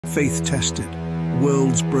faith tested,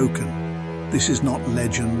 worlds broken. This is not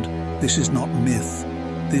legend, this is not myth,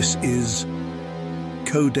 this is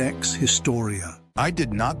Codex Historia. I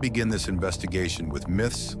did not begin this investigation with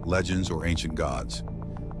myths, legends, or ancient gods.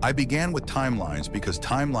 I began with timelines because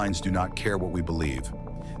timelines do not care what we believe.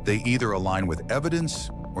 They either align with evidence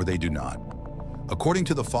or they do not. According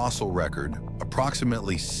to the fossil record,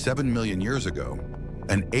 approximately 7 million years ago,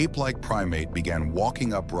 an ape-like primate began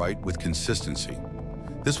walking upright with consistency.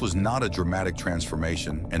 This was not a dramatic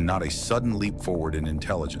transformation and not a sudden leap forward in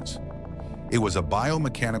intelligence. It was a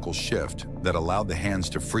biomechanical shift that allowed the hands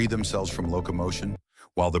to free themselves from locomotion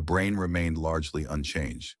while the brain remained largely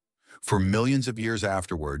unchanged. For millions of years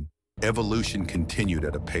afterward, evolution continued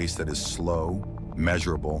at a pace that is slow,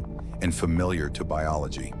 measurable, and familiar to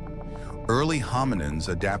biology. Early hominins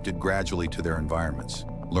adapted gradually to their environments,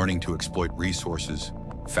 learning to exploit resources,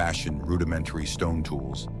 fashion rudimentary stone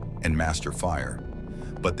tools, and master fire.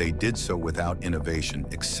 But they did so without innovation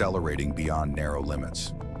accelerating beyond narrow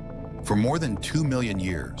limits. For more than 2 million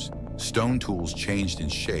years, stone tools changed in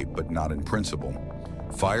shape but not in principle.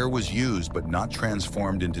 Fire was used but not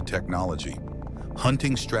transformed into technology.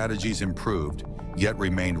 Hunting strategies improved, yet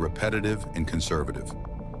remained repetitive and conservative.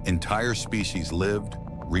 Entire species lived,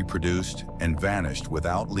 reproduced, and vanished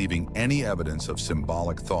without leaving any evidence of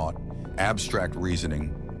symbolic thought, abstract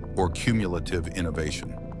reasoning, or cumulative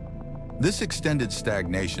innovation. This extended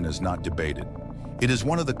stagnation is not debated. It is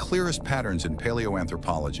one of the clearest patterns in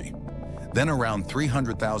paleoanthropology. Then around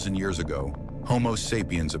 300,000 years ago, Homo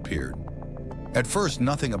sapiens appeared. At first,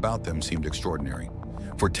 nothing about them seemed extraordinary.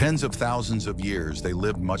 For tens of thousands of years, they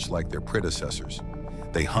lived much like their predecessors.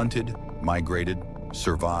 They hunted, migrated,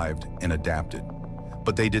 survived, and adapted.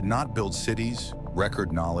 But they did not build cities,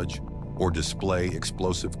 record knowledge, or display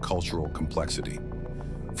explosive cultural complexity.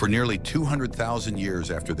 For nearly 200,000 years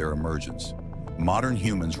after their emergence, modern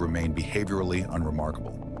humans remained behaviorally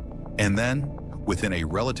unremarkable. And then, within a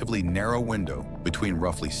relatively narrow window between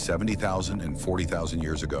roughly 70,000 and 40,000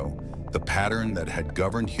 years ago, the pattern that had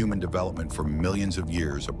governed human development for millions of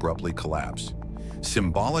years abruptly collapsed.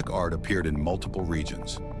 Symbolic art appeared in multiple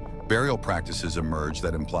regions. Burial practices emerged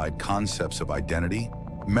that implied concepts of identity,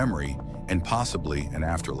 memory, and possibly an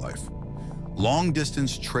afterlife.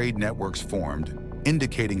 Long-distance trade networks formed,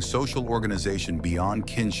 indicating social organization beyond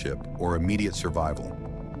kinship or immediate survival.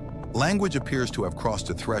 Language appears to have crossed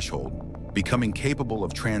a threshold, becoming capable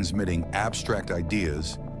of transmitting abstract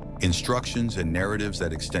ideas, instructions, and narratives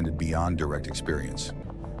that extended beyond direct experience.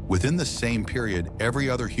 Within the same period, every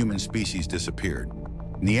other human species disappeared.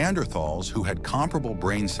 Neanderthals, who had comparable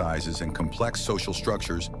brain sizes and complex social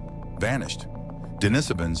structures, vanished.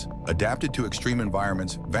 Denisovans, adapted to extreme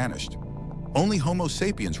environments, vanished. Only Homo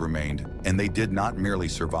sapiens remained, and they did not merely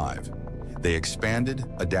survive. They expanded,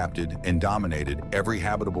 adapted, and dominated every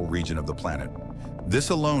habitable region of the planet. This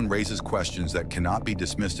alone raises questions that cannot be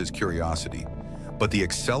dismissed as curiosity, but the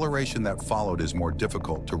acceleration that followed is more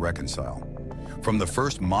difficult to reconcile. From the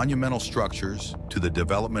first monumental structures to the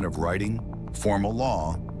development of writing, formal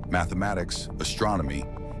law, mathematics, astronomy,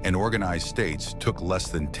 and organized states took less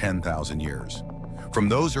than 10,000 years. From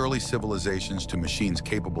those early civilizations to machines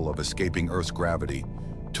capable of escaping Earth's gravity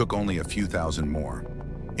took only a few thousand more.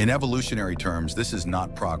 In evolutionary terms, this is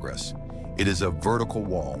not progress. It is a vertical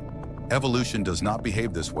wall. Evolution does not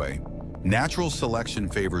behave this way. Natural selection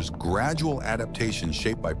favors gradual adaptation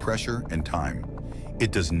shaped by pressure and time.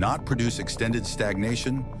 It does not produce extended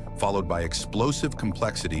stagnation, followed by explosive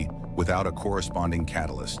complexity without a corresponding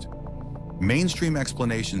catalyst. Mainstream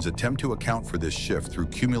explanations attempt to account for this shift through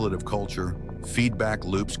cumulative culture, feedback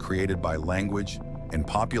loops created by language, and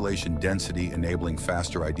population density enabling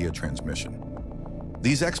faster idea transmission.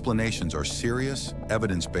 These explanations are serious,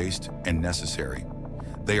 evidence-based, and necessary.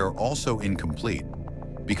 They are also incomplete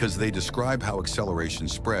because they describe how acceleration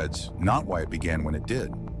spreads, not why it began when it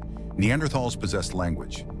did. Neanderthals possessed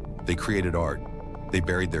language. They created art. They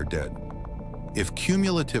buried their dead. If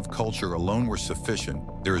cumulative culture alone were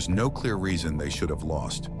sufficient, there is no clear reason they should have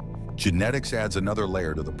lost. Genetics adds another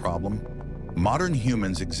layer to the problem. Modern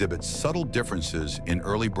humans exhibit subtle differences in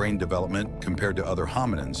early brain development compared to other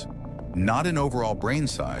hominins, not in overall brain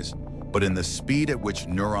size, but in the speed at which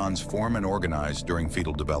neurons form and organize during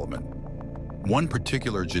fetal development. One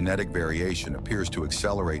particular genetic variation appears to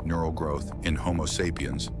accelerate neural growth in Homo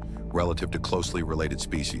sapiens relative to closely related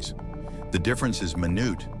species. The difference is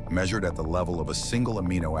minute, measured at the level of a single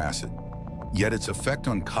amino acid, yet its effect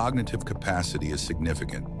on cognitive capacity is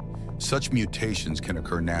significant. Such mutations can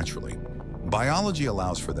occur naturally. Biology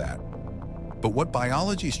allows for that. But what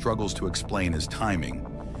biology struggles to explain is timing,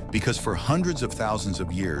 because for hundreds of thousands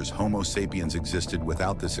of years, Homo sapiens existed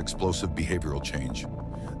without this explosive behavioral change.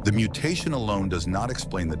 The mutation alone does not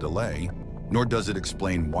explain the delay, nor does it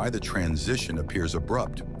explain why the transition appears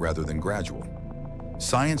abrupt rather than gradual.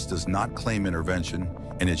 Science does not claim intervention,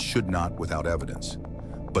 and it should not without evidence.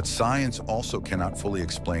 But science also cannot fully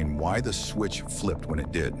explain why the switch flipped when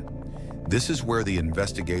it did. This is where the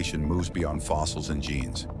investigation moves beyond fossils and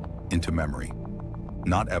genes, into memory.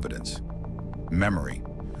 Not evidence. Memory.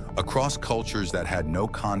 Across cultures that had no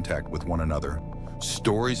contact with one another,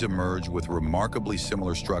 stories emerge with remarkably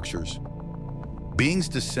similar structures. Beings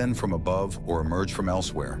descend from above or emerge from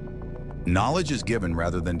elsewhere. Knowledge is given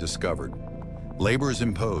rather than discovered. Labor is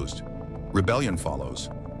imposed. Rebellion follows.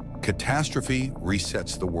 Catastrophe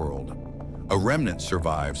resets the world. A remnant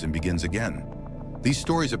survives and begins again. These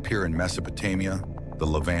stories appear in Mesopotamia, the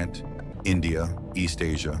Levant, India, East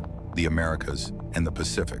Asia, the Americas, and the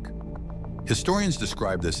Pacific. Historians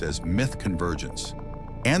describe this as myth convergence.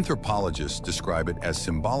 Anthropologists describe it as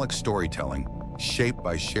symbolic storytelling shaped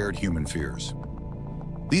by shared human fears.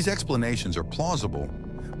 These explanations are plausible,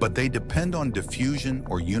 but they depend on diffusion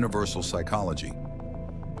or universal psychology.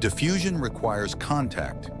 Diffusion requires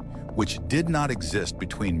contact, which did not exist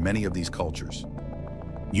between many of these cultures.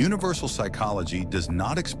 Universal psychology does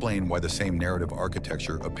not explain why the same narrative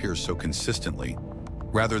architecture appears so consistently,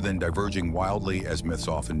 rather than diverging wildly as myths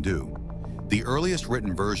often do. The earliest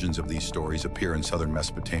written versions of these stories appear in southern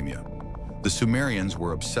Mesopotamia. The Sumerians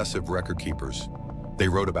were obsessive record keepers. They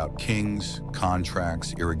wrote about kings,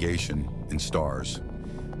 contracts, irrigation, and stars.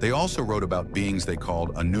 They also wrote about beings they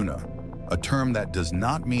called Anuna, a term that does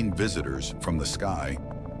not mean visitors from the sky,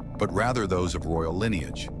 but rather those of royal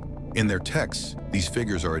lineage. In their texts, these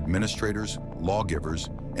figures are administrators, lawgivers,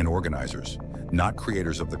 and organizers, not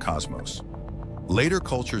creators of the cosmos. Later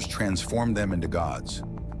cultures transformed them into gods.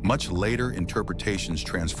 Much later interpretations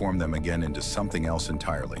transform them again into something else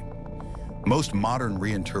entirely. Most modern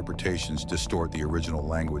reinterpretations distort the original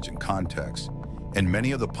language and context, and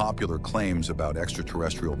many of the popular claims about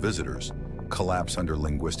extraterrestrial visitors collapse under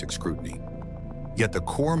linguistic scrutiny. Yet the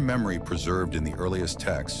core memory preserved in the earliest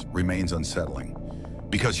texts remains unsettling,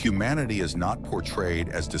 because humanity is not portrayed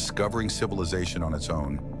as discovering civilization on its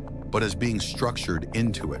own, but as being structured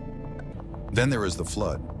into it. Then there is the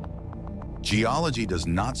flood. Geology does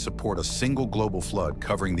not support a single global flood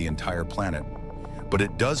covering the entire planet, but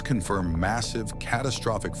it does confirm massive,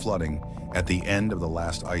 catastrophic flooding at the end of the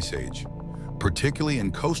last ice age, particularly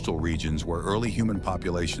in coastal regions where early human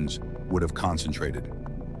populations would have concentrated.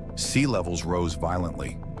 Sea levels rose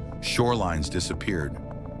violently, shorelines disappeared,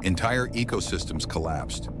 entire ecosystems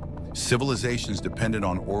collapsed. Civilizations dependent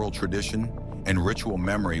on oral tradition and ritual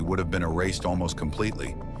memory would have been erased almost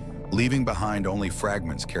completely, leaving behind only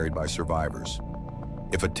fragments carried by survivors.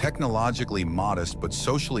 If a technologically modest but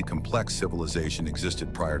socially complex civilization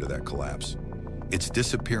existed prior to that collapse, its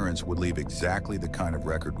disappearance would leave exactly the kind of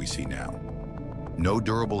record we see now. No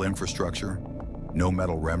durable infrastructure, no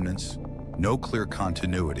metal remnants, no clear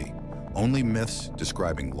continuity, only myths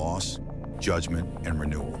describing loss, judgment, and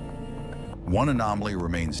renewal. One anomaly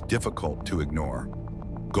remains difficult to ignore: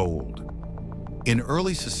 gold. In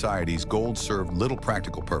early societies, gold served little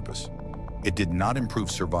practical purpose. It did not improve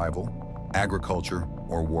survival, agriculture,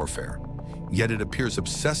 or warfare. Yet it appears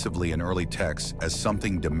obsessively in early texts as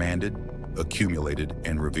something demanded, accumulated,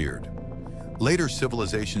 and revered. Later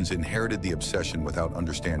civilizations inherited the obsession without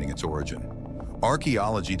understanding its origin.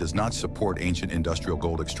 Archaeology does not support ancient industrial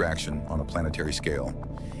gold extraction on a planetary scale,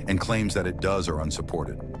 and claims that it does are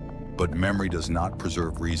unsupported. But memory does not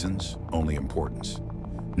preserve reasons, only importance.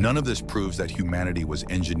 None of this proves that humanity was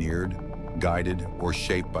engineered, guided, or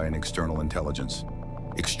shaped by an external intelligence.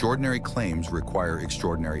 Extraordinary claims require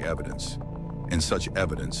extraordinary evidence, and such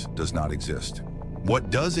evidence does not exist. What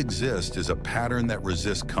does exist is a pattern that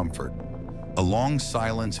resists comfort, a long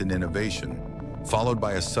silence and innovation, followed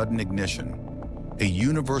by a sudden ignition, a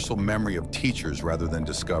universal memory of teachers rather than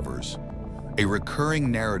discoverers, a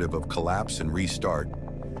recurring narrative of collapse and restart,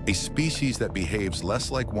 a species that behaves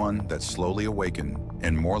less like one that slowly awakened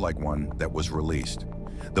and more like one that was released.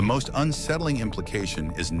 The most unsettling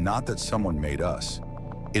implication is not that someone made us.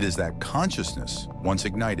 It is that consciousness, once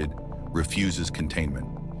ignited, refuses containment.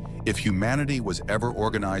 If humanity was ever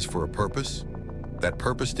organized for a purpose, that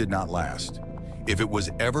purpose did not last. If it was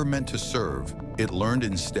ever meant to serve, it learned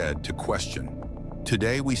instead to question.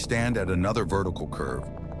 Today we stand at another vertical curve.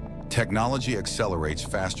 Technology accelerates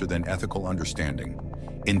faster than ethical understanding.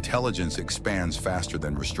 Intelligence expands faster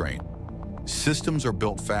than restraint. Systems are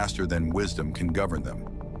built faster than wisdom can govern them.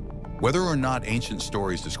 Whether or not ancient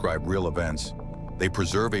stories describe real events, they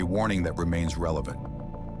preserve a warning that remains relevant.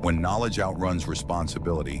 When knowledge outruns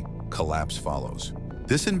responsibility, collapse follows.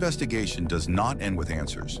 This investigation does not end with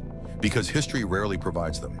answers, because history rarely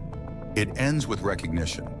provides them. It ends with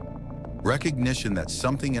recognition. Recognition that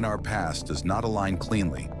something in our past does not align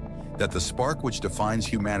cleanly, that the spark which defines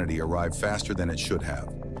humanity arrived faster than it should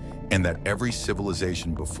have, and that every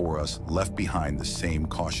civilization before us left behind the same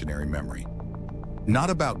cautionary memory. Not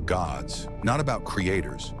about gods, not about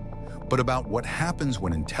creators, but about what happens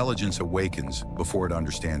when intelligence awakens before it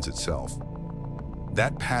understands itself.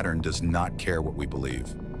 That pattern does not care what we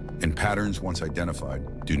believe, and patterns once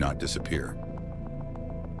identified do not disappear.